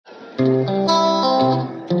Hi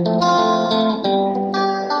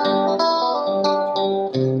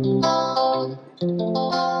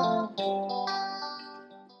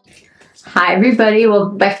everybody,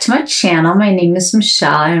 welcome back to my channel. My name is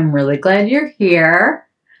Michelle. I'm really glad you're here.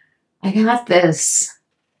 I got this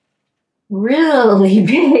really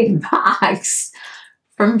big box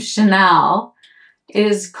from Chanel. It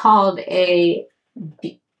is called a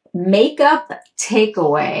makeup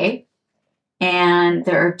takeaway, and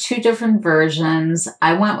there are two different versions.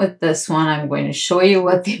 I went with this one. I'm going to show you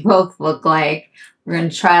what they both look like. We're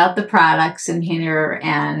going to try out the products in here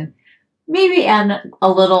and maybe add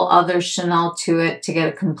a little other Chanel to it to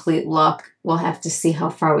get a complete look. We'll have to see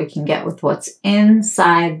how far we can get with what's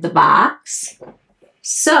inside the box.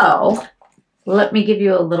 So let me give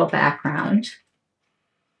you a little background.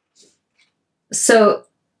 So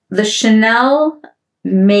the Chanel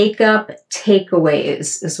Makeup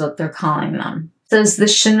Takeaways is what they're calling them. It says the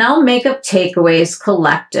Chanel Makeup Takeaways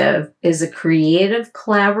Collective is a creative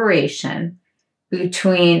collaboration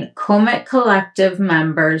between Comete Collective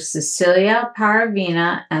members Cécile,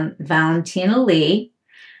 Paravina, and Valentina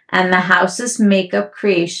and the house's makeup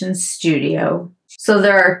creation studio. So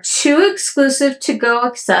there are two exclusive to-go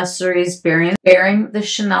accessories bearing the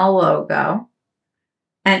Chanel logo,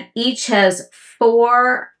 and each has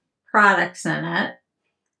 4 products in it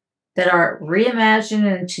that are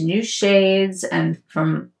reimagined into new shades and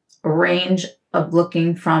from a range of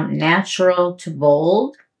looking from natural to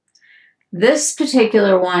bold. This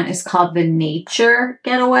particular one is called the Nature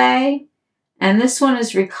Getaway, and this one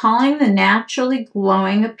is recalling the naturally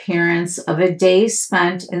glowing appearance of a day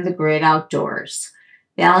spent in the great outdoors.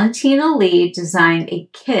 Valentina designed a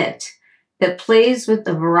kit that plays with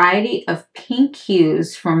a variety of pink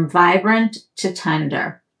hues from vibrant to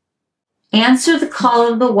tender. Answer the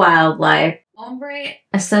call of the wildlife. Ombre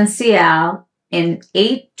Essentiel in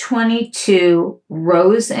 822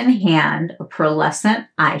 Rose in Hand, a pearlescent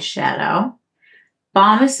eyeshadow.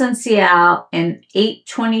 Baume Essentiel in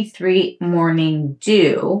 823 Morning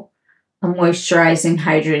Dew, a moisturizing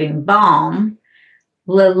hydrating balm.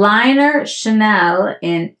 Le Liner Chanel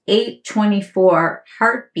in 824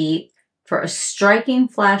 Heartbeat for a striking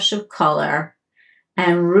flash of color.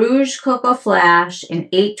 And Rouge Coco Flash in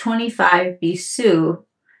 825 Bisous,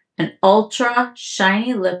 an ultra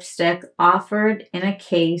shiny lipstick offered in a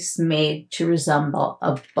case made to resemble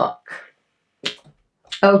a book.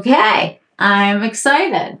 Okay, I'm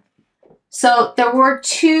excited. So there were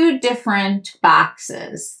 2 different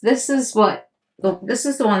boxes. This is the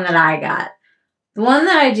one that I got. The one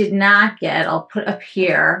that I did not get, I'll put up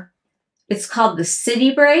here. It's called the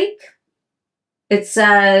City Break. It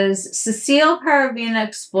says, Cécile Paravina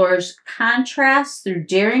explores contrast through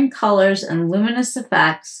daring colors and luminous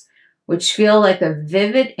effects, which feel like a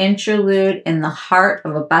vivid interlude in the heart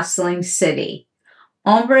of a bustling city.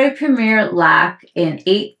 Ombre Premier Lac in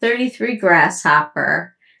 833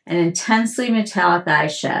 Grasshopper, an intensely metallic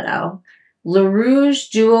eyeshadow. Le Rouge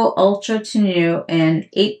Duo Ultra Tenue in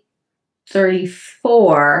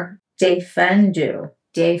 834 Defendu.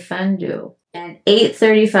 And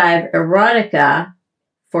 835 Erotica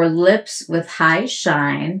for lips with high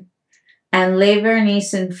shine. And Le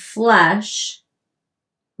Vernis in Flesh,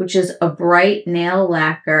 which is a bright nail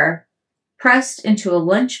lacquer pressed into a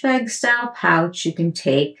lunch bag style pouch you can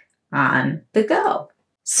take on the go.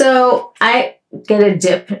 So I get a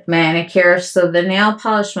dip manicure, so the nail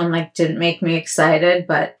polish one didn't make me excited,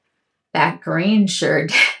 but that green sure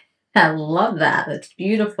did. I love that. It's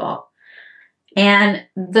beautiful. And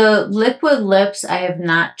the liquid lips I have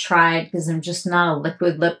not tried because I'm just not a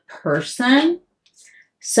liquid lip person.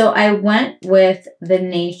 So I went with the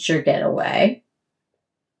Nature Getaway.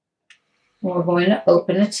 We're going to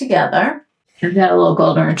open it together. I've got a little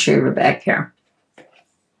golden retriever back here.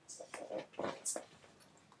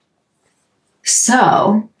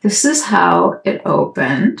 So this is how it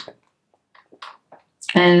opened.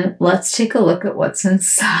 And let's take a look at what's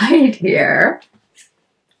inside here.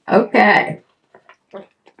 Okay.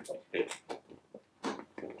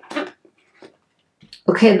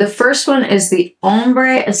 Okay, the first one is the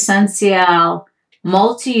Ombre Essentiel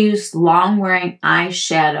Multi-Use Long-Wearing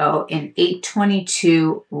Eyeshadow in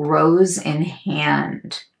 822 Rose in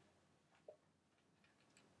Hand.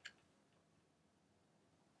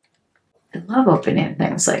 I love opening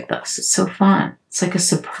things like this. It's so fun. It's like a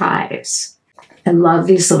surprise. I love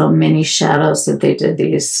these little mini shadows that they did,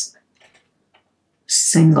 these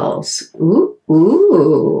singles. Ooh,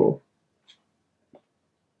 ooh.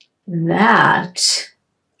 That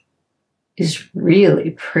is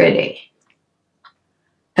really pretty.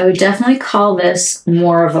 I would definitely call this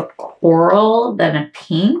more of a coral than a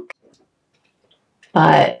pink,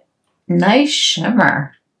 but Nice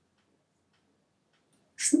shimmer.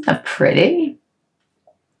 Isn't that pretty?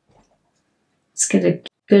 Let's get a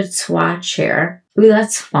good swatch here. Ooh,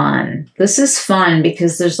 that's fun. This is fun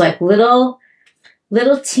because there's like little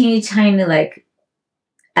teeny tiny, like,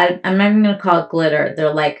 I'm not even going to call it glitter.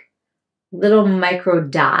 They're like little micro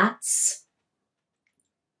dots.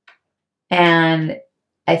 And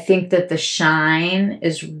I think that the shine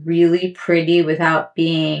is really pretty without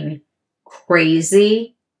being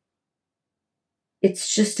crazy.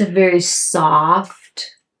 It's just a very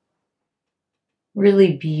soft,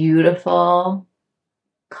 really beautiful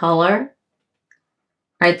color.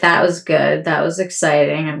 All right, that was good. That was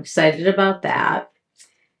exciting. I'm excited about that.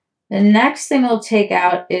 The next thing we'll take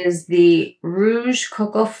out is the Rouge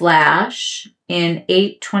Coco Flash in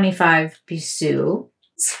 825 Bisous.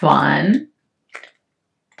 It's fun.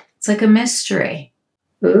 It's like a mystery.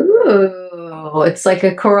 Ooh, it's like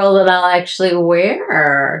a coral that I'll actually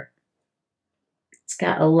wear. It's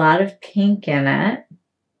got a lot of pink in it.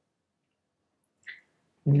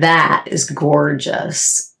 That is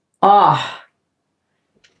gorgeous. Oh,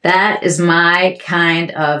 that is my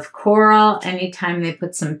kind of coral. Anytime they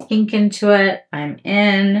put some pink into it, I'm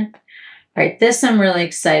in. All right, this I'm really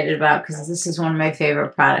excited about because this is one of my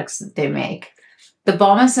favorite products that they make. The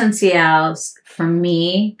Baume Essentiels, for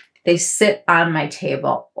me, they sit on my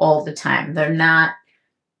table all the time. They're not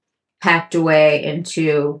packed away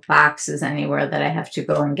into boxes anywhere that I have to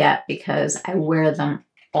go and get because I wear them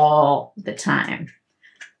all the time.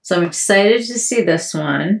 So I'm excited to see this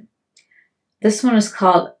one. This one is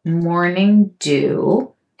called Morning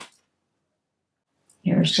Dew.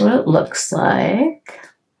 Here's what it looks like.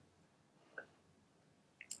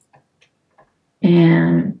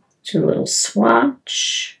 And do a little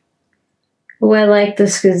swatch. Oh, I like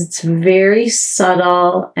this because it's very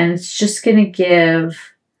subtle and it's just going to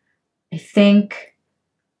give, I think,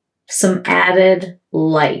 some added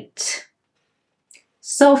light.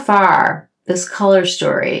 So far, this color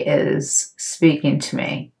story is speaking to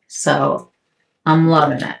me. So I'm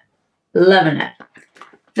loving it. Loving it.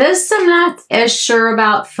 This I'm not as sure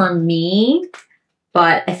about for me,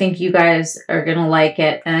 but I think you guys are going to like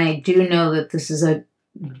it. And I do know that this is a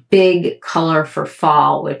big color for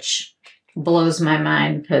fall, which blows my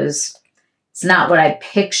mind because it's not what I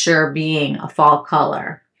picture being a fall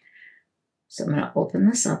color. So I'm going to open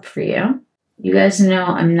this up for you. You guys know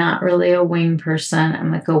I'm not really a wing person.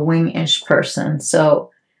 I'm like a wing-ish person.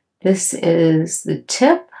 So this is the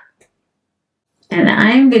tip. And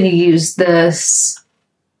I'm going to use this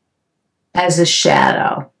as a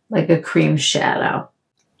shadow, like a cream shadow,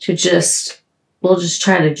 to we'll just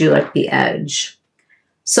try to do like the edge.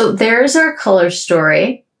 So there's our color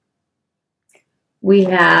story. We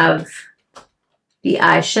have the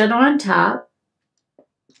eyeshadow on top.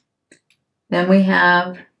 Then we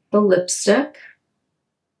have the lipstick.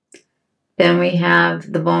 Then we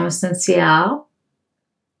have the Baume Essentiel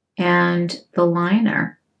and the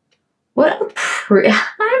liner. What a pretty,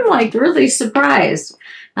 I'm like really surprised.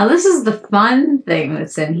 Now this is the fun thing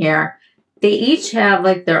that's in here. They each have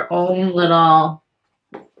like their own little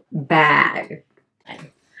bag.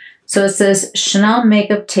 So it says Chanel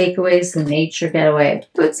Makeup Takeaways, the Nature Getaway.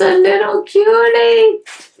 It's a little cutie.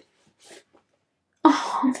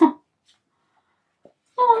 Oh.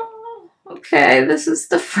 Oh, okay, this is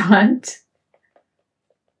the front.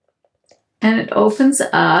 And it opens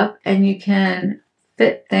up and you can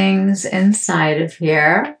fit things inside of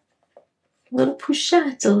here. A little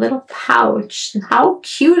pochette, a little pouch. How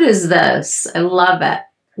cute is this? I love it.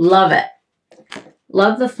 Love it.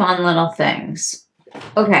 Love the fun little things.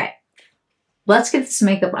 Okay, let's get this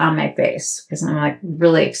makeup on my face because I'm like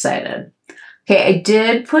really excited. Okay, I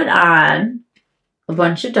did put on a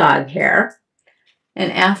bunch of dog hair.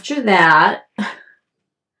 And after that,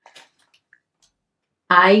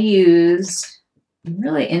 I used, I'm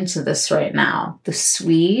really into this right now, the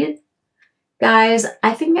Swede. Guys,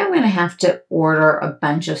 I think I'm going to have to order a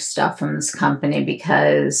bunch of stuff from this company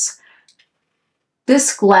because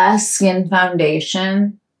this glass skin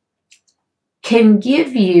foundation can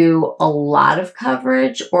give you a lot of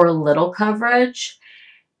coverage or a little coverage,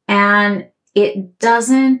 and it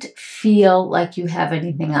doesn't feel like you have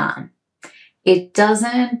anything on. It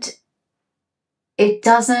doesn't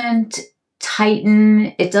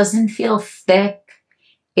tighten. It doesn't feel thick.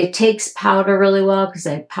 It takes powder really well because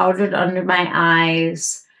I powdered under my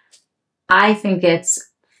eyes. I think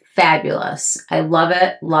it's fabulous. I love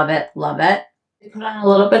it, love it, love it. I put on a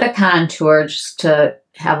little bit of contour just to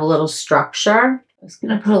have a little structure. I was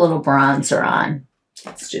going to put a little bronzer on.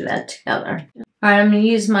 Let's do that together. All right, I'm going to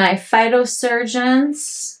use my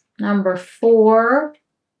Phytosurgeons number 4.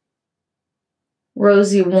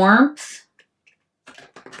 rosy warmth.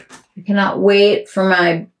 I cannot wait for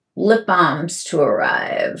my lip balms to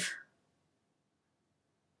arrive.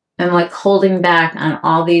 I'm like holding back on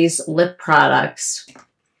all these lip products.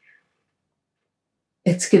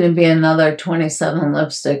 It's going to be another 27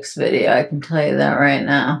 lipsticks video, I can tell you that right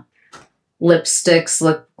now. Lipsticks,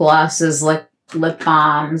 lip glosses, lip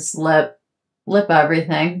balms, lip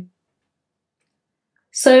everything.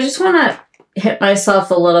 So I just want to hit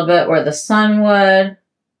myself a little bit where the sun would,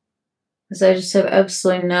 because I just have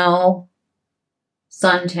absolutely no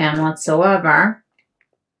suntan whatsoever.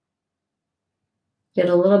 Get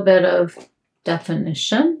a little bit of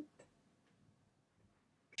definition.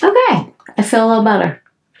 Okay, I feel a little better.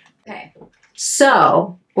 Okay,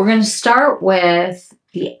 so we're going to start with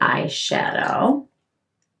the eyeshadow.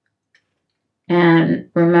 And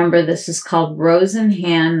remember, this is called Rose in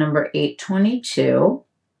Hand number 822.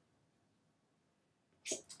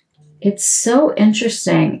 It's so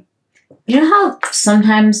interesting. You know how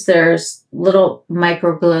sometimes there's little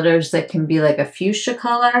micro glitters that can be like a fuchsia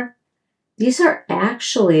color? These are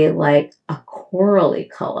actually like a corally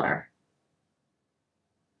color.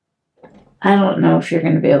 I don't know if you're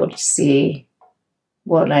going to be able to see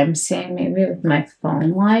what I'm seeing, maybe with my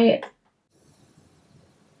phone light.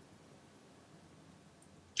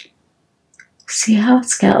 See how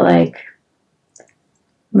it's got like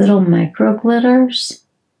little micro glitters?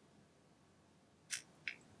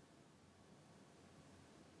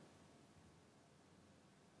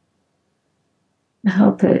 I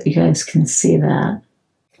hope that you guys can see that.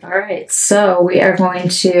 All right, so we are going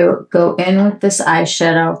to go in with this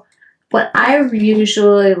eyeshadow. What I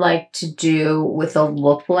usually like to do with a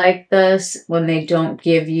look like this when they don't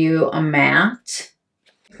give you a matte.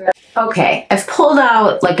 Okay, I've pulled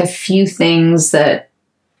out like a few things that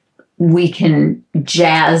we can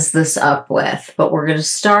jazz this up with, but we're going to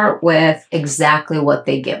start with exactly what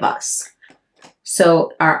they give us.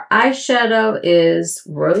 So our eyeshadow is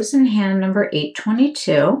Rose in Hand number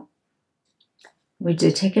 822. We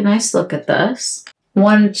did take a nice look at this. I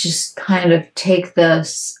want to just kind of take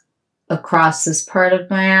this across this part of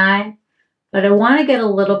my eye, but I want to get a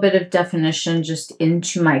little bit of definition just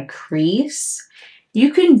into my crease.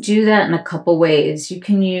 You can do that in a couple ways. You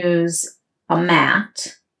can use a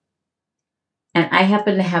matte, and I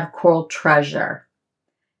happen to have Coral Treasure.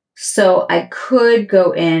 So I could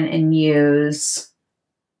go in and use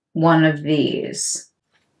one of these.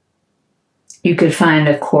 You could find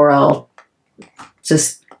a coral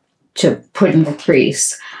just to put in the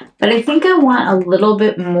crease. But I think I want a little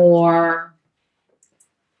bit more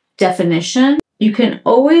definition. You can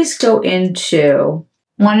always go into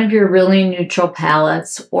one of your really neutral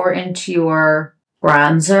palettes or into your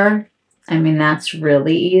bronzer. I mean, that's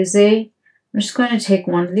really easy. I'm just going to take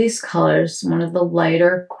one of these colors, one of the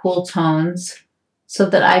lighter cool tones, so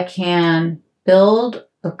that I can build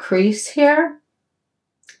a crease here.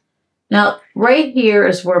 Now, right here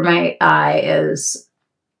is where my eye is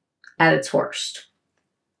at its worst.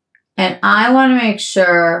 And I want to make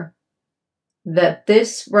sure that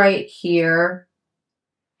this right here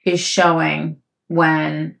is showing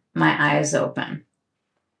when my eye is open.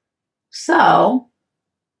 So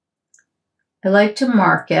I like to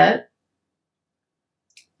mark it.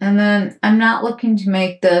 And then I'm not looking to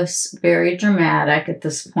make this very dramatic at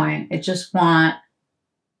this point. I just want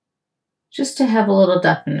just to have a little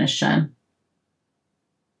definition.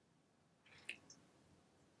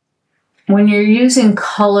 When you're using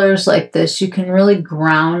colors like this, you can really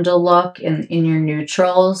ground a look in your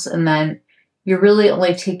neutrals, and then you're really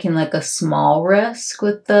only taking like a small risk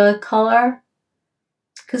with the color.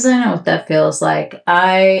 Because I know what that feels like.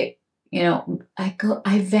 I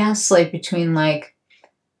vacillate between like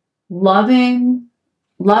loving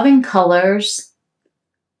colors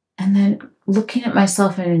and then looking at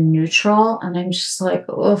myself in a neutral, and I'm just like,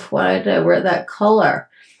 oof, why did I wear that color?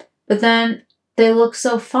 But then they look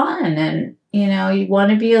so fun, and you know, you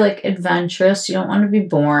want to be like adventurous, you don't want to be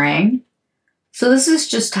boring. So this is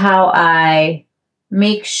just how I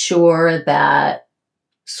make sure that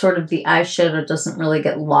sort of the eyeshadow doesn't really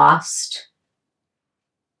get lost.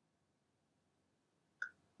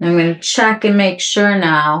 I'm going to check and make sure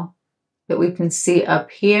now that we can see up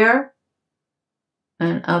here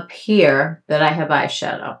and up here that I have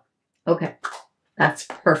eyeshadow. Okay, that's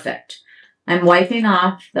perfect. I'm wiping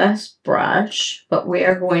off this brush, but we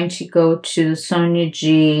are going to go to the Sonia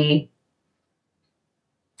G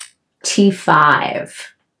T5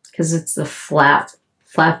 because it's the flat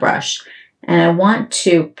brush. And I want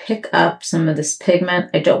to pick up some of this pigment.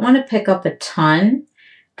 I don't want to pick up a ton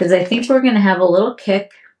because I think we're going to have a little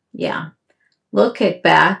kick. Yeah, little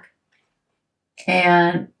kickback.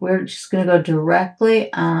 And we're just going to go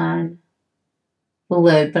directly on the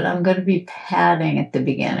lid, but I'm going to be patting at the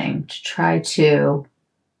beginning to try to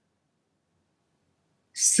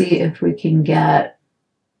see if we can get,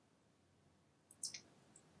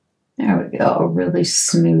 there we go, a really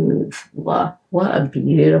smooth look. What a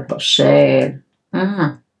beautiful shade.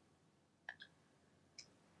 You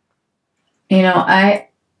know, I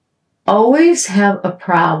always have a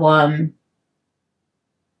problem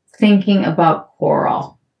thinking about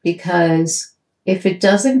coral because if it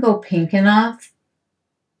doesn't go pink enough,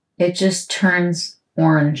 it just turns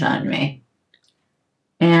orange on me.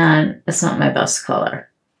 And it's not my best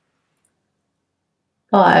color.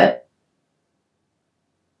 But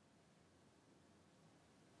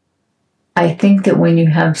I think that when you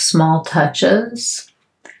have small touches,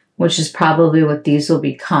 which is probably what these will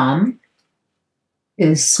become,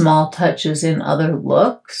 is small touches in other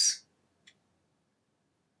looks.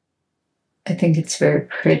 I think it's very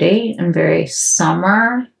pretty and very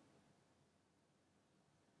summer.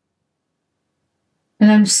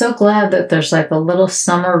 And I'm so glad that there's like a little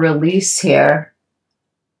summer release here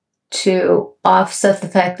to offset the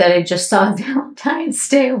fact that I just saw Valentine's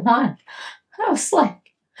Day one. I was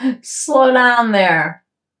like, slow down there.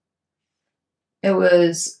 It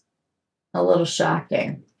was a little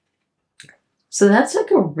shocking. So that's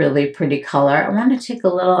like a really pretty color. I want to take a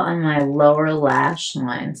little on my lower lash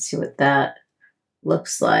line, see what that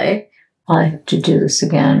looks like. I have to do this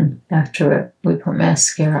again after we put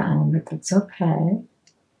mascara on, but that's okay.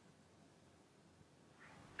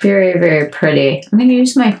 Very, very pretty. I'm going to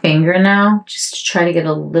use my finger now just to try to get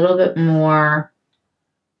a little bit more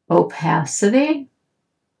opacity.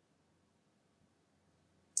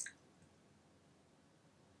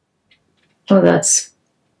 Oh, that's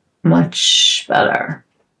much better.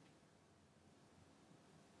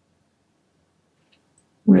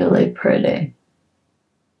 Really pretty.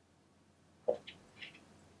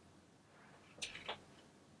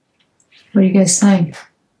 What do you guys think?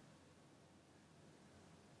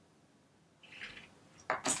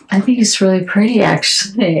 I think it's really pretty,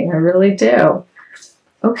 actually. I really do.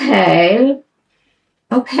 Okay.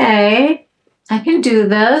 Okay. I can do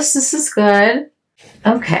this. This is good.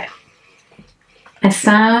 Okay. I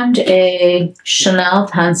found a Chanel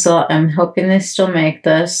pencil. I'm hoping they still make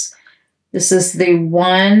this. This is the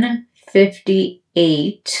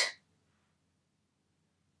 158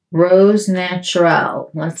 Rose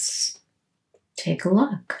Naturel. Let's take a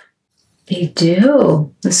look. They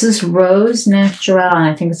do. This is Rose Naturel, and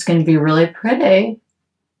I think it's going to be really pretty.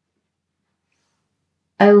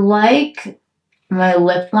 I like my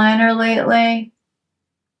lip liner lately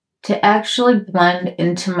to actually blend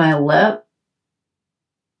into my lip.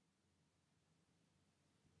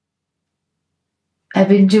 I've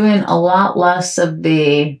been doing a lot less of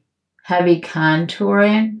the heavy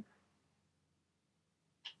contouring.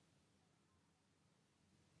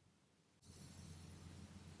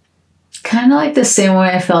 Kind of like the same way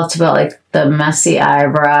I felt about like the messy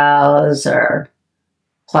eyebrows or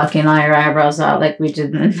plucking all your eyebrows out like we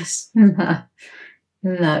did in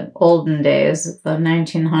the olden days, the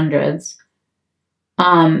 1900s.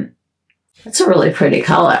 It's a really pretty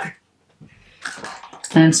color.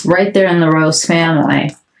 And it's right there in the rose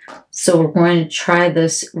family. So we're going to try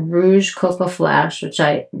this Rouge Coco Flash, which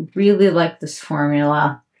I really like this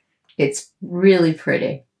formula. It's really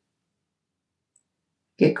pretty.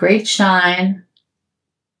 Get great shine.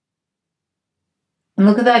 And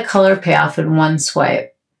look at that color payoff in one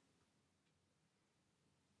swipe.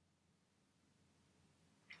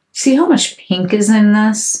 See how much pink is in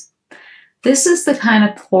this? This is the kind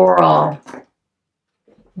of coral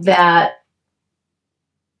that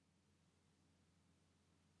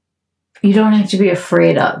you don't have to be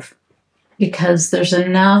afraid of because there's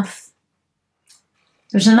enough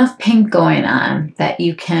pink going on that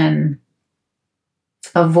you can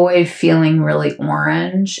avoid feeling really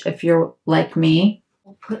orange if you're like me.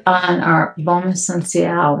 We'll put on our Baume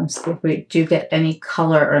Essentiel and see if we do get any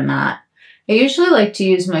color or not. I usually like to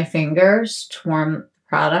use my fingers to warm the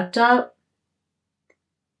product up.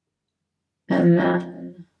 And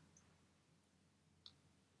then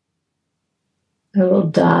I will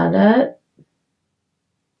dot it.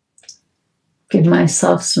 Give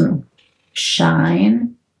myself some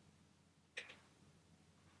shine.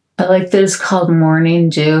 I like that it's called Morning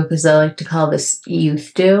Dew because I like to call this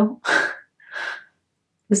Youth Dew.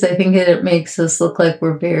 Because I think it makes us look like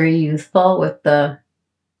we're very youthful with the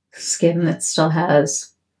skin that still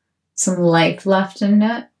has some life left in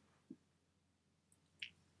it.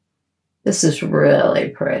 This is really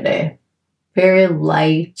pretty. Very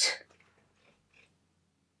light.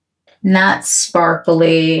 Not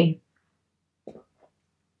sparkly.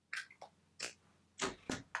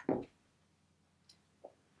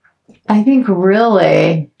 I think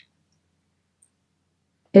really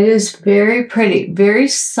it is very pretty, very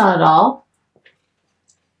subtle.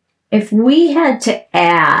 If we had to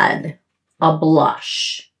add a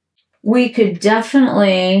blush, we could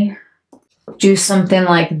definitely do something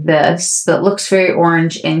like this that looks very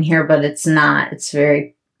orange in here, but it's not. It's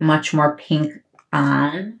very much more pink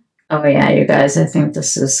on. Oh yeah, you guys, I think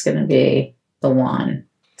this is going to be the one.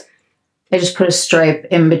 I just put a stripe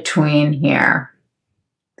in between here.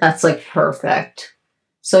 That's like perfect.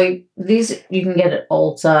 So these you can get at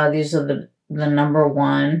Ulta. These are the number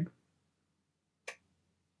one.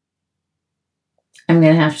 I'm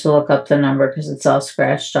going to have to look up the number because it's all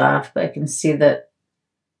scratched off, but I can see that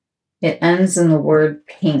it ends in the word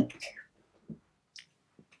pink.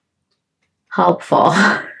 Helpful.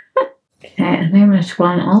 Okay, I think I'm going to go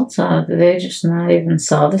on Ulta. Do they just not even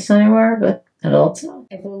sell this anywhere but at Ulta?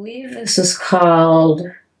 I believe this is called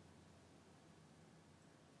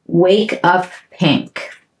Wake Up Pink.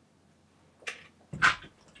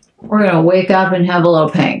 We're going to wake up and have a little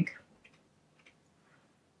pink.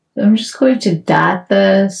 So I'm just going to dot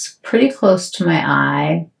this pretty close to my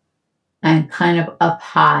eye and kind of up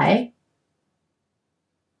high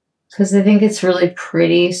because I think it's really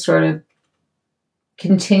pretty, sort of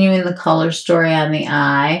continuing the color story on the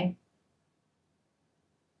eye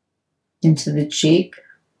into the cheek.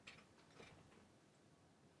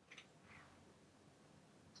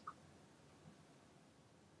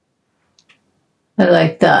 I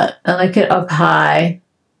like that. I like it up high.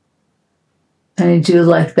 And I do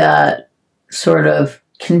like that sort of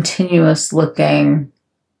continuous looking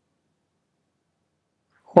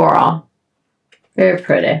coral. Very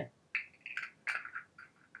pretty.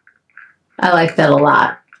 I like that a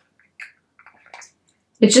lot.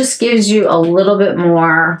 It just gives you a little bit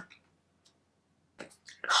more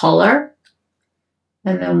color.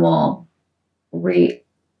 And then we'll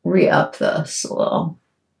re-up this a little.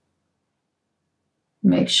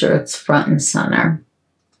 Make sure it's front and center.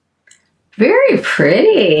 Very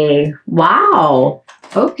pretty. Wow.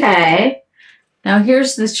 Okay. Now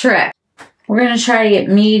here's the trick. We're going to try to get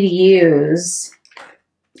me to use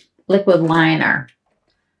liquid liner.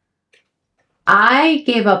 I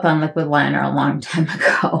gave up on liquid liner a long time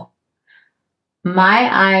ago. My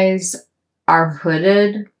eyes are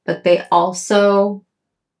hooded, but they also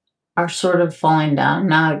are sort of falling down.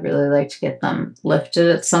 Now I'd really like to get them lifted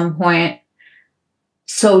at some point.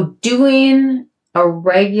 So doing a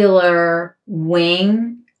regular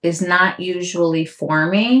wing is not usually for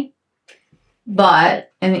me,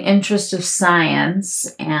 but in the interest of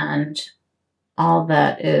science and all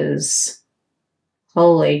that is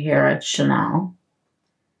holy here at Chanel,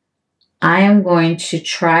 I am going to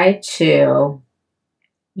try to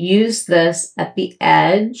use this at the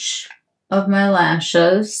edge of my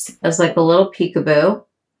lashes as like a little peekaboo.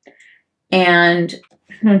 And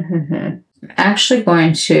I'm actually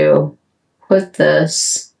going to put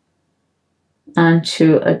this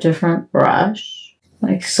onto a different brush,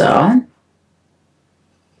 like so.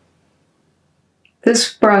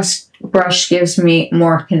 This brush gives me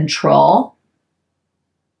more control.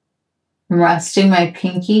 I'm resting my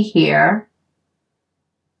pinky here.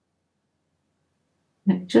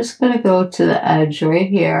 I'm just going to go to the edge right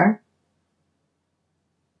here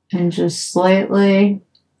and just slightly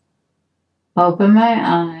open my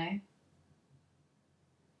eye.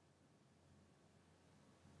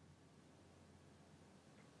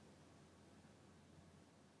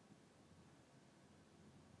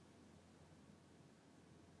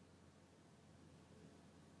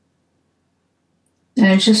 And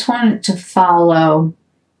I just want it to follow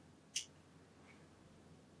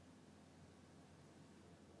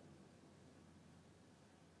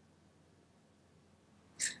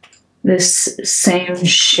this same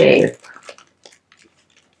shape.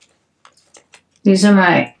 These are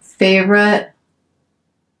my favorite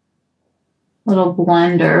little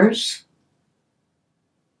blenders.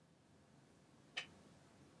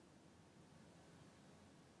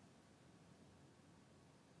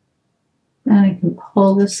 And I can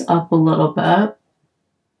pull this up a little bit.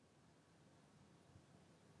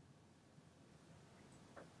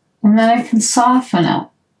 And then I can soften it.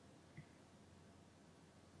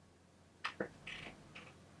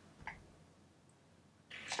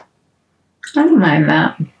 I don't mind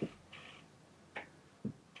that. I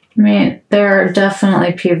mean, there are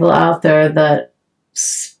definitely people out there that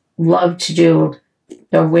love to do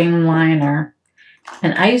their wing liner.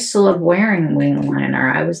 And I used to love wearing wing liner.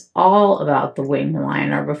 I was all about the wing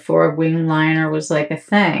liner before wing liner was like a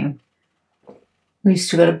thing. We used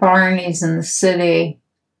to go to Barney's in the city,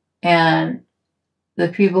 and the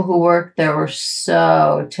people who worked there were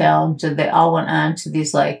so talented. They all went on to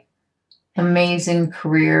these like amazing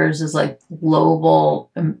careers as like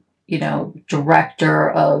global, you know, director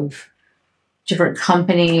of different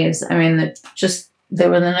companies. I mean, they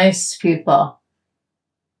were the nicest people.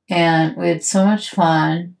 And we had so much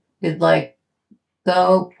fun. We'd like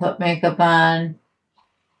go put makeup on,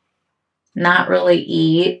 not really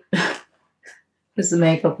eat because the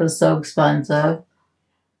makeup was so expensive. It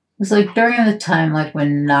was like during the time like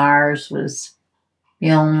when NARS was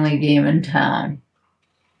the only game in town.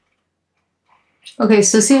 Okay,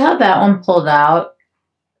 so see how that one pulled out?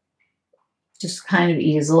 Just kind of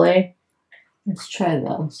easily. Let's try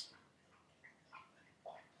those.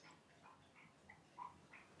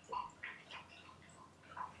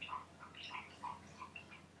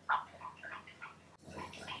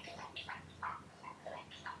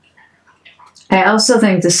 I also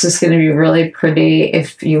think this is going to be really pretty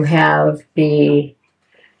if you have the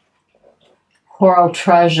Coral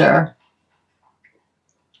Treasure.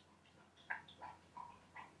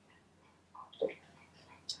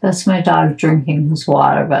 That's my dog drinking his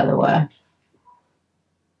water, by the way.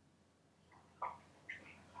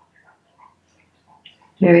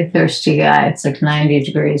 Very thirsty guy. It's like 90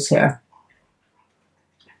 degrees here.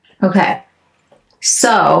 Okay.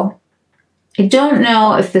 So, I don't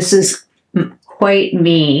know if this is quite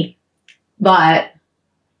me, but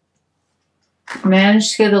I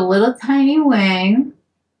managed to get a little tiny wing,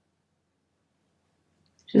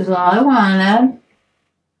 which is all I wanted.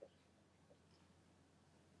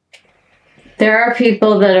 There are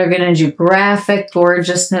people that are going to do graphic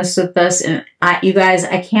gorgeousness with this, and you guys,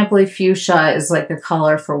 I can't believe fuchsia is like a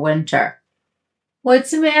color for winter.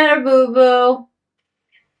 What's the matter, boo-boo?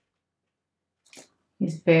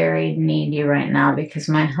 He's very needy right now because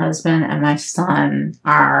my husband and my son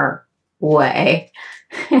are away.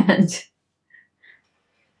 And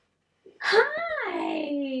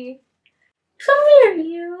hi! Come here,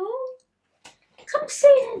 you. Come say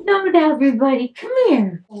hello to everybody. Come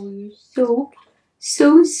here. Oh, you're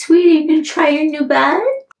so sweet. Are you going to try your new bed? Are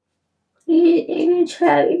you going to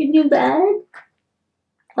try your new bed?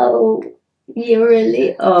 Oh, you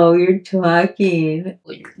really? Oh, you're talking.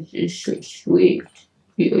 Oh, you're so sweet.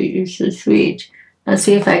 You're so sweet. Let's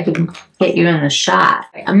see if I can get you in the shot.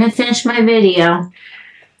 I'm going to finish my video.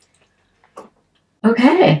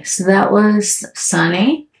 Okay, so that was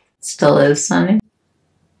sunny. Still is sunny.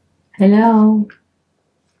 Hello.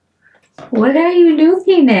 What are you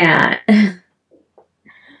looking at?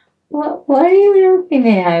 What are you looking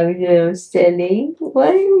at, little silly?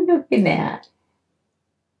 What are you looking at?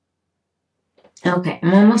 Okay,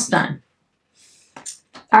 I'm almost done.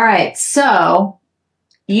 All right, so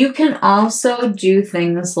you can also do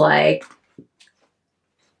things like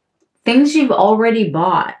things you've already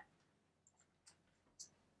bought.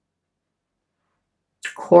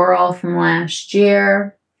 Coral from last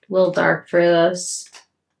year, a little dark for this.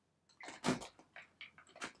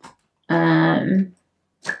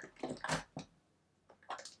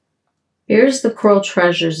 Here's the Coral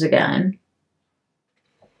Treasures again.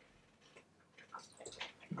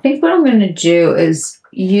 I think what I'm going to do is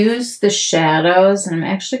use the shadows, and I'm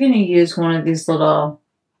actually going to use one of these little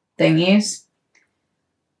thingies.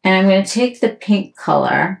 And I'm going to take the pink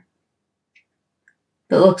color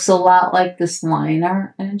that looks a lot like this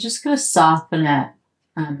liner, and I'm just going to soften it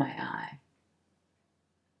on my eye.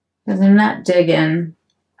 Because I'm not digging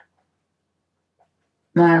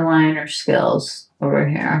my liner skills over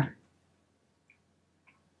here.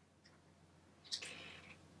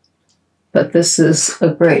 But this is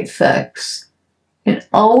a great fix. You can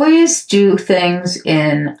always do things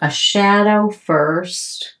in a shadow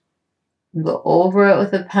first. Go over it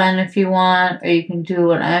with a pen if you want, or you can do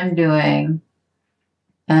what I'm doing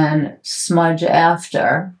and smudge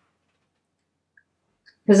after.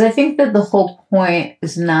 Because I think that the whole point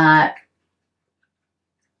is not,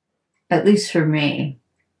 at least for me,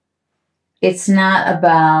 it's not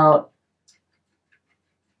about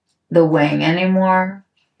the wing anymore.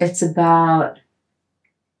 It's about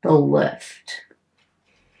the lift.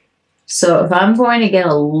 So if I'm going to get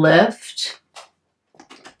a lift,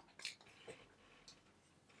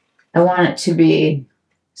 I want it to be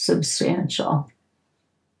substantial.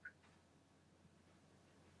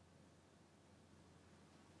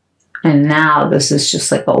 And now this is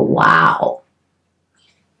just like a wow.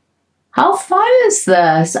 How fun is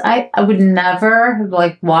this? I would never have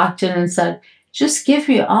like walked in and said, just give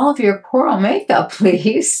me all of your coral makeup,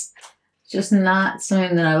 please. Just not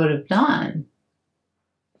something that I would have done.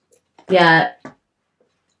 Yet,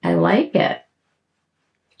 I like it.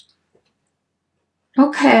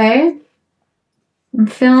 Okay. I'm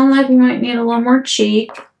feeling like we might need a little more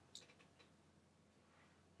cheek.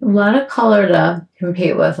 A lot of color to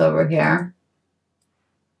compete with over here.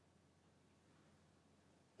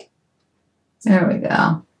 There we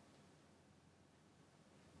go.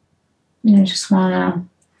 I just want to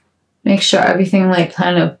make sure everything like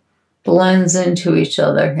kind of blends into each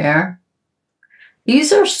other here.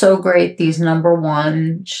 These are so great, these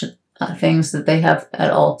 #1 things that they have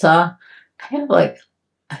at Ulta. I have like,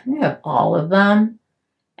 I think I have all of them.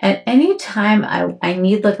 And anytime I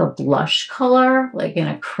need like a blush color, like in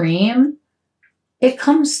a cream, it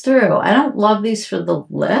comes through. I don't love these for the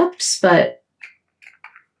lips, but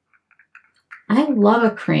I love a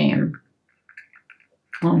cream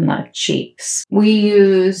on the cheeks. We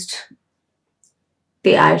used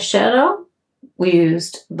the eyeshadow. We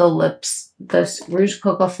used the lips, this Rouge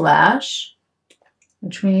Coco Flash,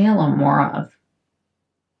 which we need a little more of.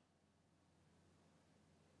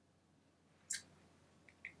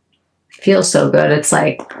 Feels so good. It's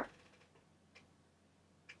like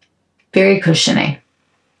very cushiony.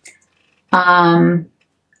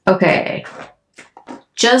 Okay.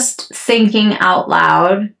 Just thinking out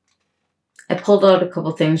loud. I pulled out a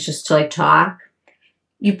couple things just to like talk.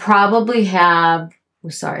 You probably have,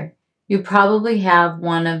 you probably have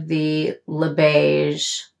one of the Le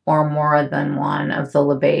Beige or more than one of the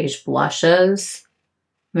Le Beige blushes.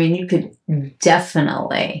 I mean, you could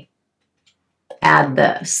definitely add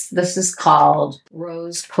this. This is called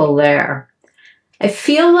Rose Polaire. I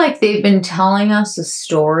feel like they've been telling us a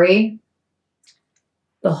story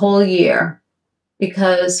the whole year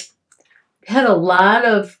because we had a lot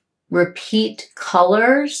of repeat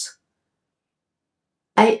colors.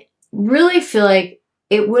 I really feel like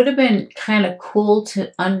it would have been kind of cool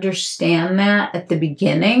to understand that at the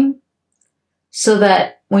beginning so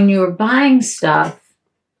that when you were buying stuff,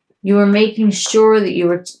 you were making sure that you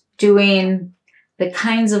were doing the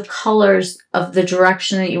kinds of colors of the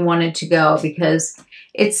direction that you wanted to go, because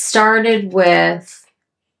it started with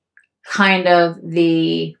kind of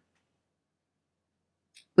we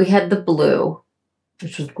had the blue,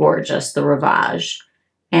 which was gorgeous, the Ravage,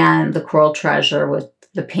 and the Coral Treasure with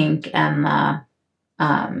the pink and the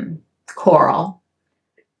coral.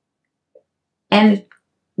 And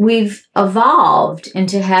we've evolved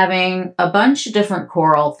into having a bunch of different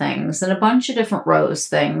coral things and a bunch of different rose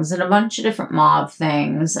things and a bunch of different mauve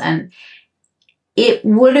things. And it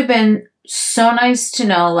would have been so nice to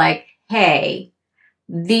know, like, hey,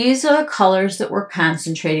 these are the colors that we're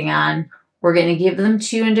concentrating on. We're going to give them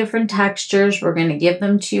to you in different textures. We're going to give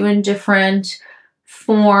them to you in different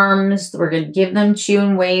forms. We're going to give them to you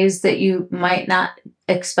in ways that you might not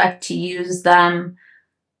expect to use them.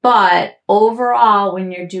 But overall,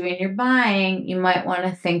 when you're doing your buying, you might want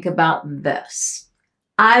to think about this.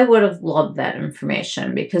 I would have loved that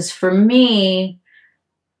information because for me,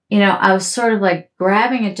 you know, I was sort of like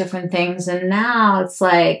grabbing at different things, and now it's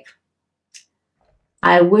like,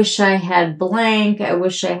 I wish I had blank. I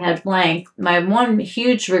wish I had blank. My one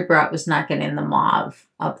huge regret was not getting the mauve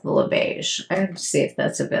of the Le Beige. I have to see if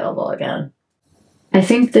that's available again. I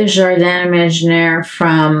think the Jardin Imaginaire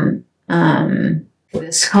from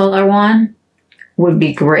this color one would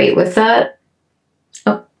be great with that.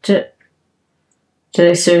 Oh, did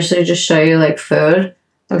I seriously just show you like food?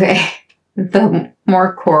 Okay, the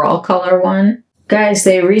more coral color one. Guys,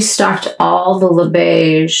 they restocked all the Le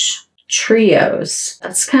Beige trios.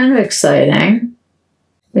 That's kind of exciting.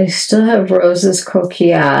 They still have Rose's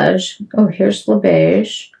Coquillage. Oh, here's Le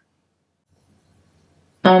Beige.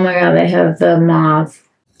 Oh my god, they have the mauve.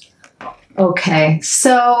 Okay,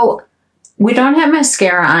 so we don't have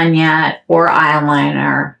mascara on yet or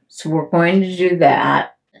eyeliner, so we're going to do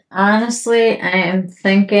that. Honestly, I'm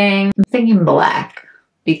thinking black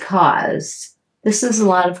because this is a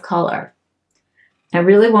lot of color. I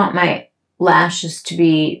really want my lashes to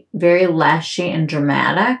be very lashy and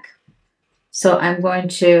dramatic. So I'm going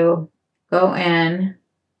to go in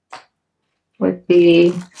with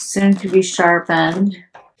the soon to be sharpened.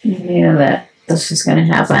 You knew that this was going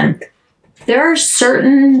to happen. There are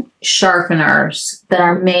certain sharpeners that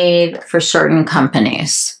are made for certain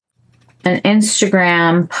companies. An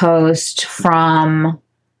Instagram post from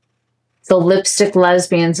the Lipstick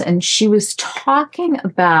Lesbians, and she was talking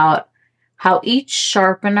about how each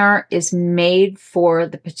sharpener is made for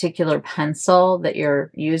the particular pencil that you're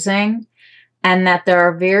using, and that there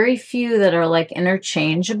are very few that are like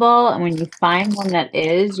interchangeable. And when you find one that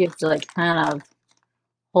is, you have to like kind of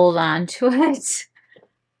hold on to it.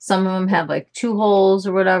 Some of them have like 2 holes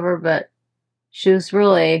or whatever, but it was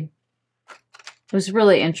really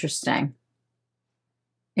interesting.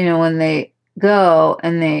 You know, when they go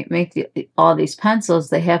and they make all these pencils,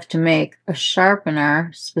 they have to make a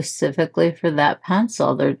sharpener specifically for that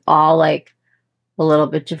pencil. They're all like a little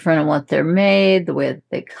bit different in what they're made, the way that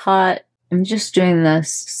they cut. I'm just doing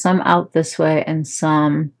this, some out this way and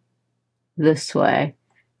some this way,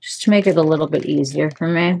 just to make it a little bit easier for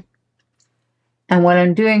me. And what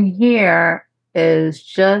I'm doing here is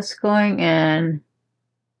just going in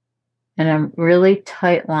and I'm really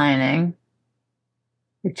tight lining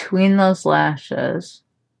between those lashes.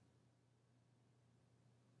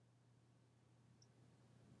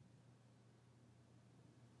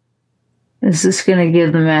 This is going to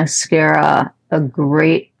give the mascara a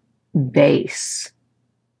great base.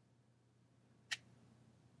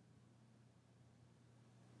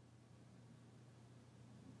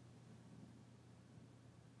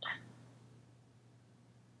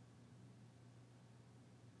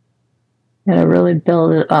 Gotta really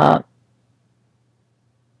build it up.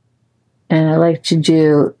 And I like to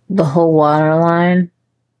do the whole waterline,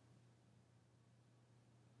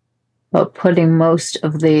 but putting most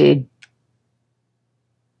of the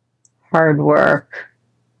hard work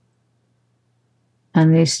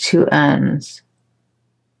on these two ends,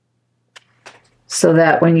 so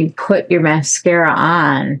that when you put your mascara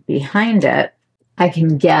on behind it, I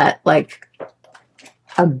can get like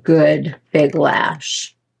a good big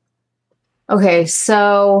lash. Okay,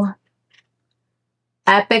 so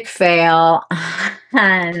epic fail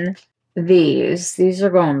on these. These are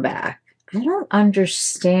going back. I don't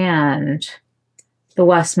understand the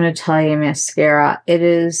West Natalia mascara. It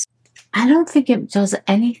is, I don't think it does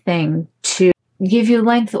anything to give you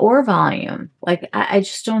length or volume. Like, I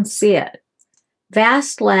just don't see it.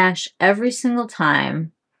 Vast lash every single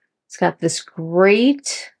time. It's got this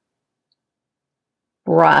great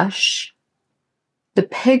brush. The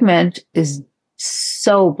pigment is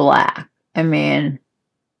so black. I mean,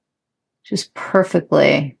 just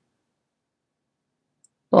perfectly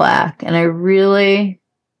black. And I really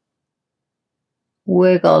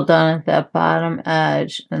wiggle down at that bottom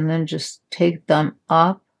edge and then just take them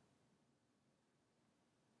up.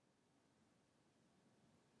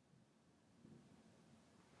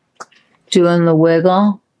 Doing the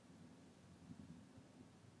wiggle.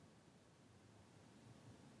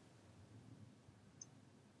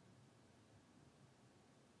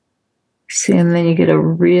 See, and then you get a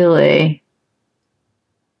really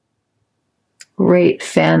great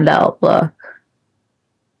fanned out look.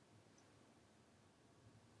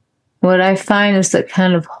 What I find is that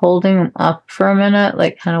kind of holding them up for a minute,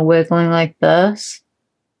 like kind of wiggling like this,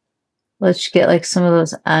 lets you get like some of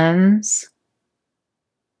those ends.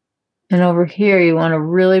 And over here, you want to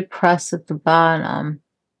really press at the bottom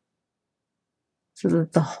so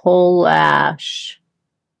that the whole lash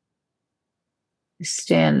is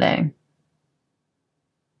standing.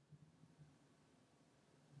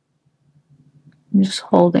 I'm just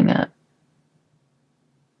holding it.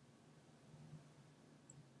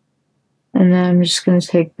 And then I'm just going to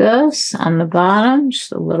take this on the bottom,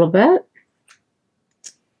 just a little bit.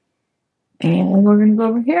 And we're going to go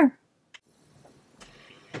over here.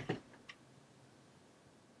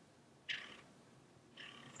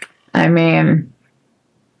 I mean,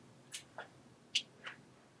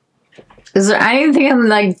 is there anything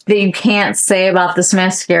like that you can't say about this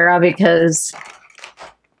mascara? Because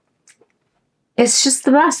it's just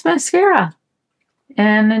the best mascara.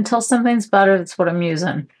 And until something's better, that's what I'm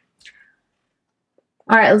using.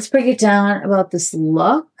 All right, let's break it down about this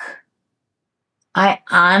look. I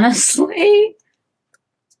honestly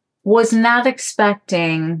was not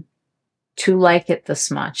expecting to like it this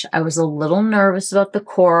much. I was a little nervous about the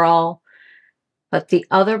coral, but the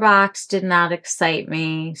other box did not excite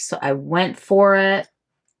me, so I went for it,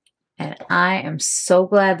 and I am so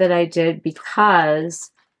glad that I did, because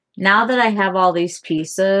now that I have all these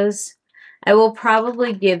pieces, I will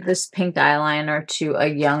probably give this pink eyeliner to a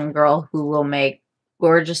young girl who will make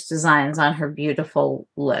gorgeous designs on her beautiful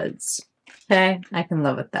lids. Okay, I can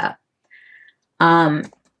live with that.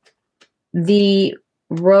 The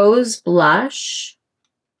rose blush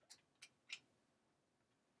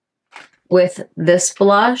with this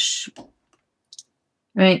blush, I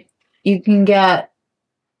mean, you can get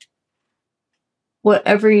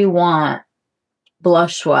whatever you want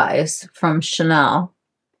blush-wise from Chanel.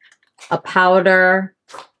 A powder,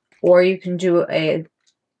 or you can do a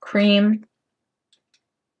cream.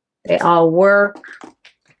 They all work.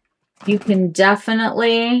 You can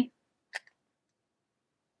definitely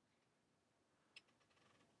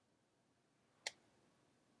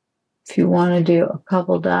if you want to do a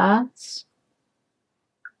couple dots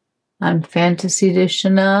on Fantasy de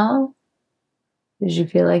Chanel, because you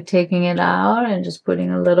feel like taking it out and just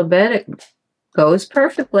putting a little bit, it goes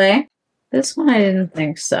perfectly. This one, I didn't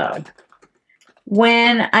think so.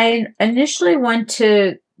 When I initially went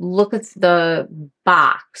to look at the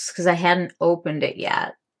box, because I hadn't opened it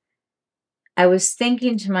yet, I was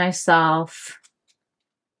thinking to myself,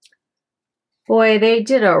 boy, they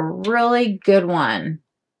did a really good one.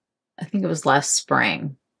 I think it was last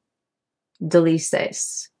spring.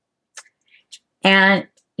 Delices. And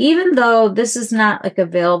even though this is not like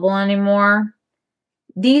available anymore,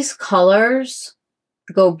 these colors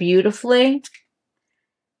go beautifully.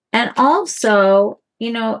 And also,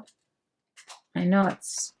 you know, I know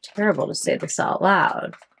it's terrible to say this out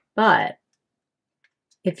loud, but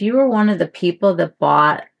if you were one of the people that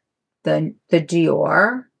bought the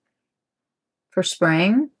Dior for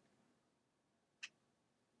spring,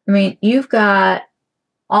 I mean, you've got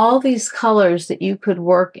all these colors that you could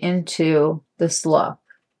work into this look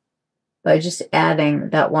by just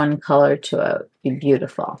adding that one color to it. It'd be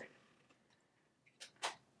beautiful.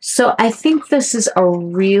 So I think this is a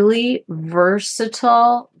really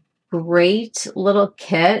versatile, great little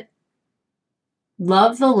kit.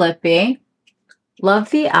 Love the lippy.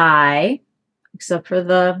 Love the eye, except for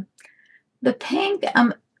the pink.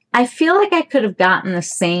 I feel like I could have gotten the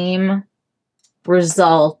same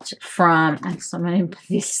result from, so many of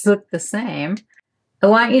these look the same. I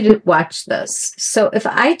want you to watch this. So if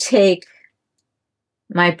I take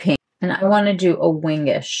my pink and I want to do a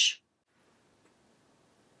wingish,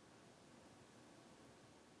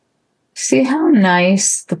 see how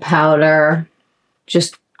nice the powder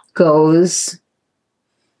just goes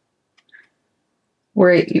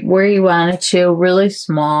where you want it to, really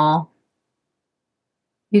small.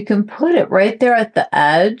 You can put it right there at the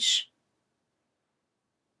edge.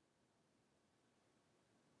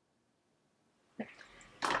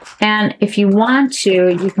 And if you want to,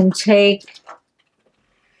 you can take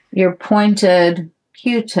your pointed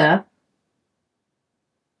Q-tip,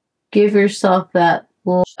 give yourself that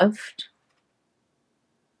lift,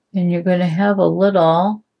 and you're going to have a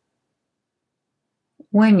little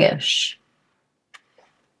wingish.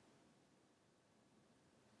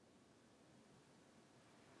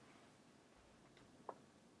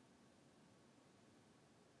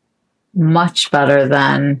 Much better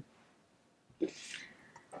than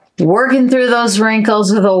working through those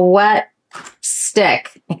wrinkles with a wet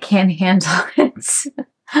stick. I can't handle it.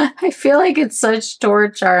 I feel like it's such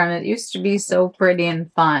torture, and it used to be so pretty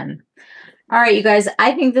and fun. All right, you guys,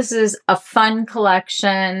 I think this is a fun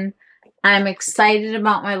collection. I'm excited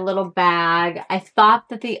about my little bag. I thought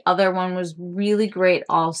that the other one was really great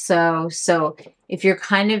also. So if you're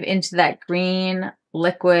kind of into that green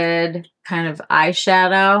liquid kind of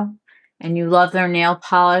eyeshadow, and you love their nail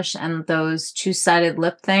polish and those two-sided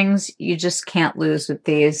lip things, you just can't lose with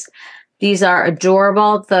these. These are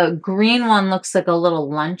adorable. The green one looks like a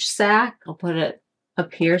little lunch sack. I'll put it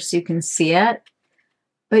up here so you can see it.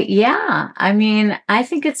 But yeah, I mean, I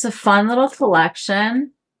think it's a fun little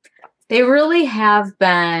collection. They really have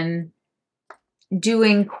been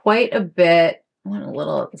doing quite a bit. I want a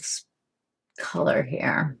little of this color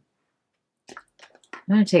here.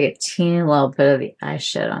 I'm going to take a teeny little bit of the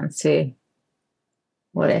eyeshadow and see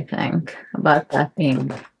what I think about that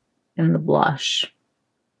being in the blush.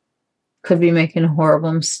 Could be making a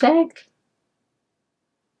horrible mistake.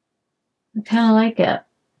 I kind of like it.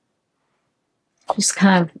 Just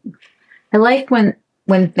kind of, I like when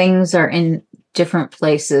things are in different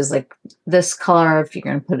places, like this color, if you're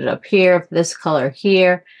going to put it up here, if this color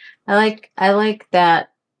here. I like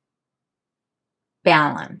that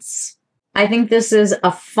balance. I think this is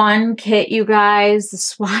a fun kit, you guys. The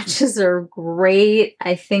swatches are great.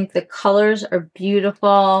 I think the colors are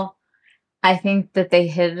beautiful. I think that they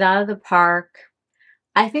hit it out of the park.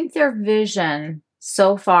 I think their vision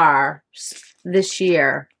so far this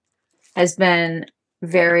year has been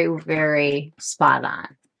very, very spot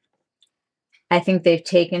on. I think they've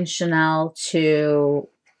taken Chanel to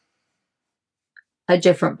a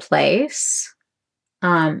different place.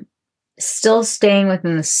 Still staying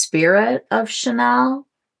within the spirit of Chanel,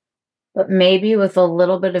 but maybe with a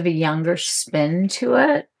little bit of a younger spin to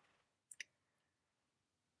it.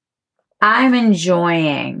 I'm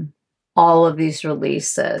enjoying all of these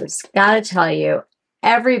releases. Gotta tell you,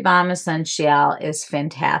 every Baume Essentiel is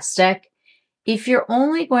fantastic. If you're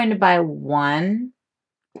only going to buy one,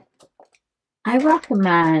 I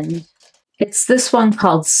recommend, it's this one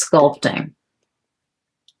called Sculpting.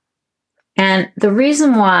 And the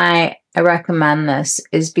reason why I recommend this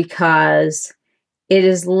is because it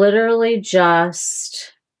is literally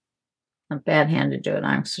just a bad hand to do it.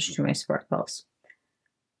 I'm switching to my sparkles.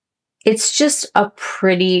 It's just a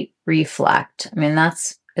pretty reflect. I mean,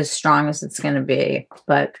 that's as strong as it's going to be.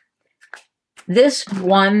 But this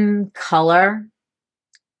one color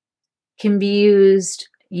can be used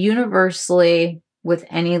universally with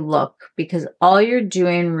any look because all you're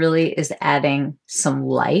doing really is adding some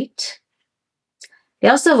light. They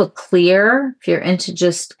also have a clear if you're into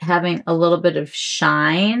just having a little bit of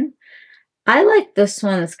shine. I like this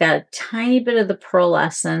one. It's got a tiny bit of the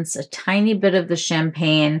pearlescence, a tiny bit of the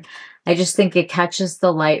champagne. I just think it catches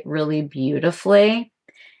the light really beautifully.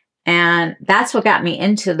 And that's what got me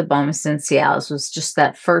into the Baume Essentiels was just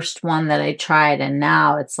that first one that I tried. And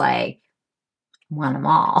now it's like, I want them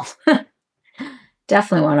all.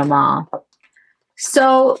 Definitely want them all.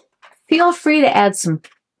 So feel free to add some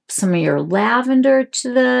of your lavender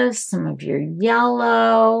to this, some of your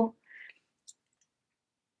yellow.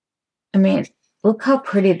 I mean, look how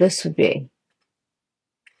pretty this would be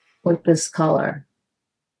with this color.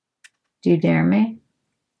 Do you dare me?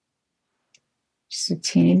 Just a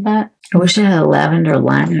teeny bit. I wish I had a lavender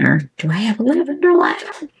liner. Do I have a lavender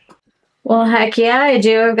liner? Well, heck yeah, I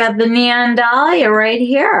do. I've got the Neon Dahlia right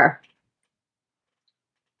here.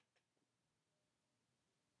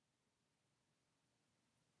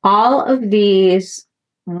 All of these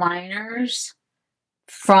liners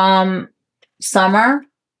from summer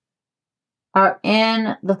are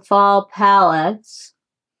in the fall palettes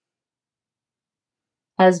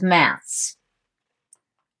as mattes.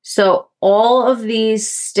 So all of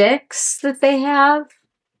these sticks that they have,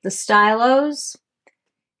 the stylos,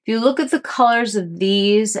 if you look at the colors of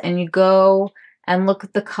these and you go and look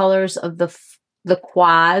at the colors of the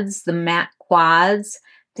quads, the matte quads,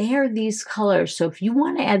 they are these colors. So if you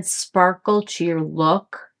want to add sparkle to your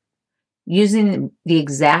look using the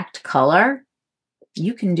exact color,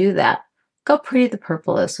 you can do that. Look how pretty the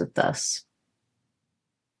purple is with this.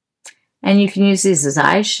 And you can use these as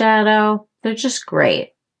eyeshadow. They're just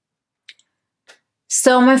great.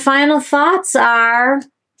 So my final thoughts are,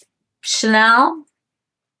 Chanel,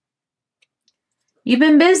 you've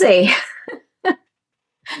been busy.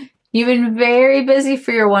 You've been very busy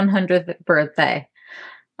for your 100th birthday.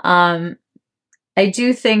 I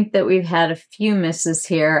do think that we've had a few misses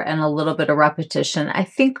here and a little bit of repetition. I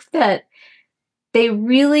think that they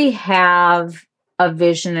really have a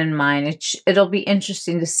vision in mind. It'll be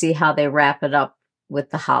interesting to see how they wrap it up with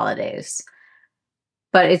the holidays.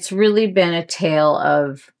 But it's really been a tale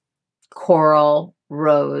of coral,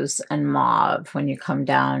 rose, and mauve when you come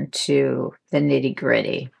down to the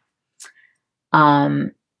nitty-gritty.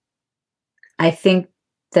 I think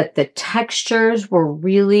that the textures were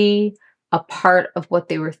really a part of what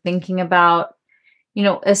they were thinking about. You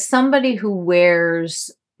know, as somebody who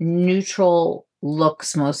wears neutral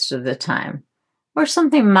looks most of the time, or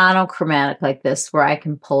something monochromatic like this where I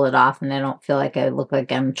can pull it off and I don't feel like I look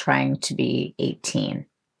like I'm trying to be 18.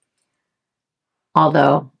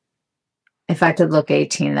 Although, if I could look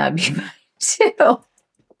 18, that would be fine too.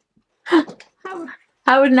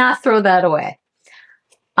 I would not throw that away.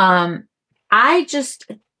 I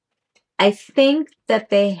think that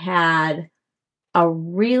they had a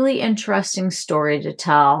really interesting story to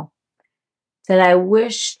tell that I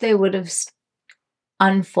wish they would have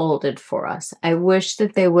unfolded for us. I wish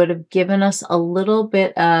that they would have given us a little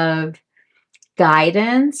bit of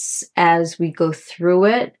guidance as we go through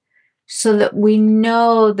it so that we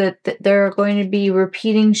know that there are going to be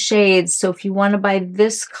repeating shades. So if you want to buy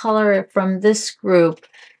this color from this group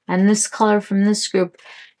and this color from this group,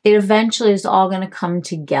 it eventually is all going to come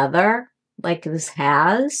together like this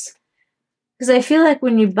has. Because I feel like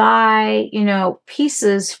when you buy, you know,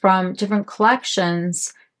 pieces from different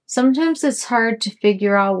collections, sometimes it's hard to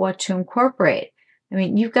figure out what to incorporate. I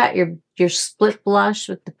mean, you've got your split blush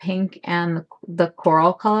with the pink and the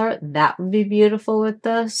coral color. That would be beautiful with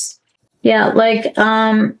this. Yeah, like,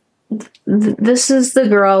 this is the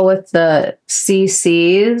girl with the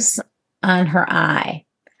CCs on her eye.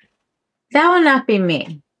 That would not be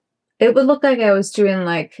me. It would look like I was doing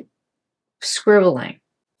like scribbling.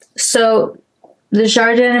 So the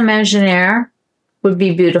Jardin Imaginaire would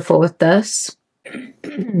be beautiful with this.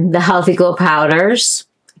 The Healthy Glow powders,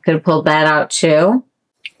 I could have pulled that out too.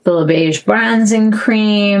 The Le Beige bronzing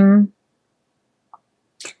cream.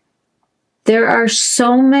 There are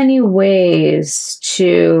so many ways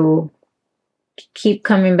to keep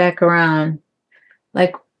coming back around.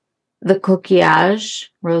 Like the coquillage,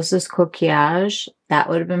 Rose's coquillage, that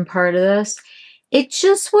would have been part of this. It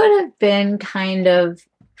just would have been kind of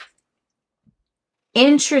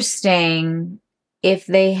interesting if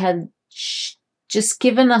they had just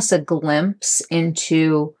given us a glimpse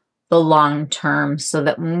into the long term so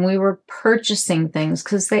that when we were purchasing things,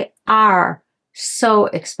 because they are so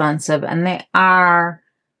expensive and they are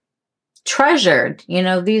treasured, you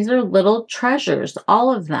know, these are little treasures,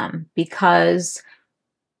 all of them, because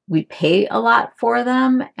we pay a lot for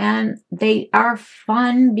them, and they are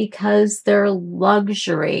fun because they're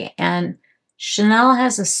luxury. And Chanel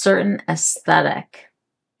has a certain aesthetic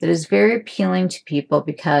that is very appealing to people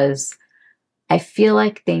because I feel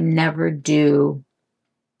like they never do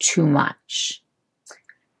too much.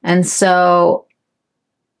 And so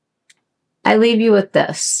I leave you with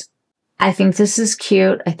this. I think this is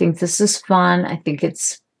cute. I think this is fun. I think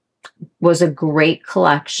was a great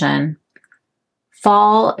collection.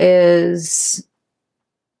 Fall is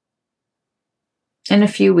in a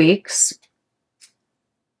few weeks.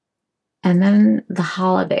 And then the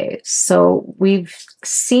holidays. So we've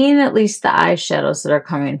seen at least the eyeshadows that are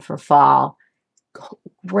coming for fall.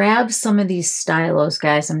 Grab some of these stylos,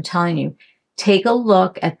 guys. I'm telling you, take a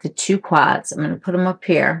look at the two quads. I'm going to put them up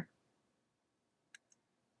here.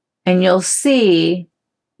 And you'll see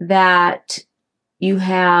that you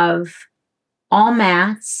have all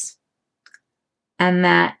mattes and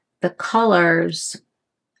that the colors,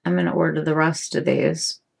 I'm going to order the rest of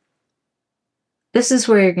these. This is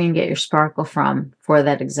where you're going to get your sparkle from for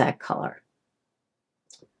that exact color.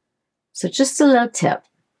 So just a little tip.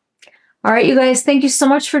 All right, you guys, thank you so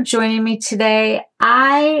much for joining me today.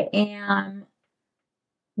 I am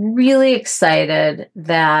really excited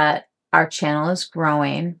that our channel is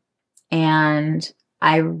growing, and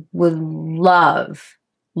I would love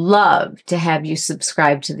to have you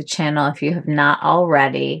subscribe to the channel if you have not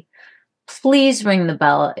already. Please ring the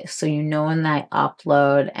bell so you know when I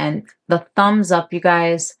upload. And the thumbs up, you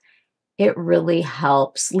guys, it really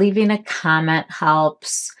helps. Leaving a comment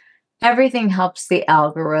helps. Everything helps the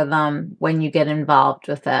algorithm when you get involved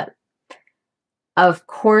with it. Of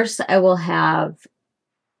course, I will have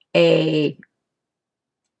a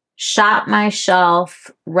shop my shelf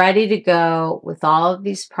ready to go with all of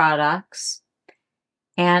these products.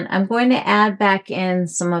 And I'm going to add back in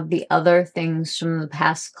some of the other things from the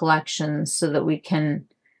past collections so that we can,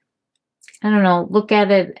 I don't know, look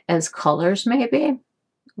at it as colors maybe.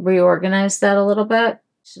 Reorganize that a little bit.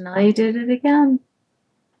 Chanel, you did it again.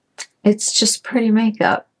 It's just pretty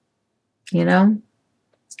makeup, you know?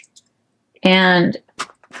 And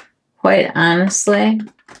quite honestly,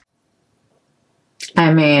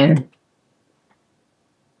 I mean,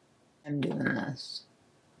 I'm doing this.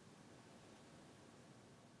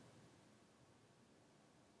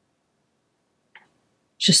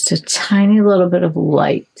 Just a tiny little bit of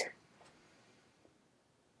light.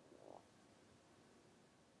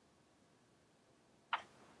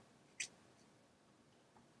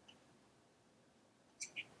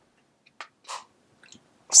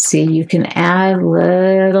 See, you can add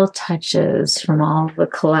little touches from all the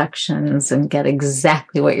collections and get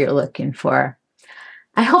exactly what you're looking for.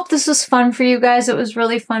 I hope this was fun for you guys. It was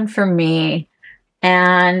really fun for me.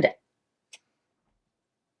 And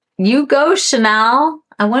you go, Chanel.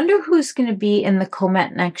 I wonder who's going to be in the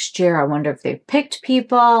Comete next year. I wonder if they've picked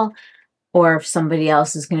people or if somebody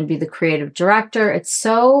else is going to be the creative director.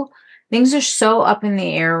 Things are so up in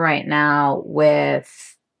the air right now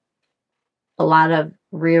with a lot of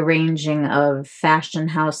rearranging of fashion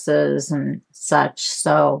houses and such.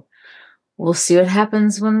 So we'll see what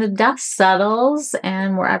happens when the dust settles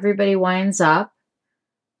and where everybody winds up.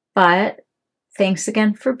 But thanks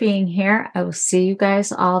again for being here. I will see you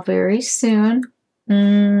guys all very soon.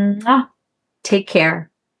 Take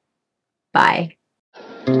care. Bye.